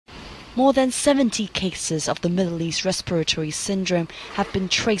More than 70 cases of the Middle East respiratory syndrome have been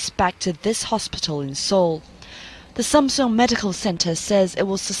traced back to this hospital in Seoul. The Samsung Medical Center says it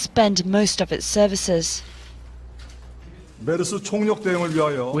will suspend most of its services.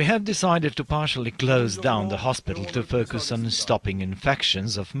 We have decided to partially close down the hospital to focus on stopping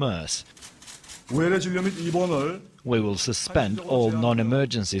infections of MERS. We will suspend all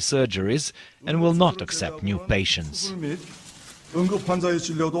non-emergency surgeries and will not accept new patients.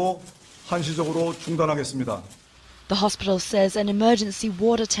 The hospital says an emergency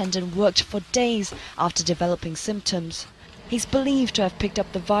ward attendant worked for days after developing symptoms. He's believed to have picked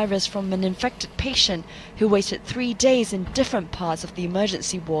up the virus from an infected patient who waited 3 days in different parts of the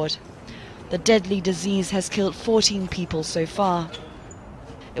emergency ward. The deadly disease has killed 14 people so far.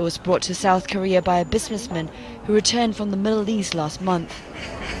 It was brought to South Korea by a businessman who returned from the Middle East last month.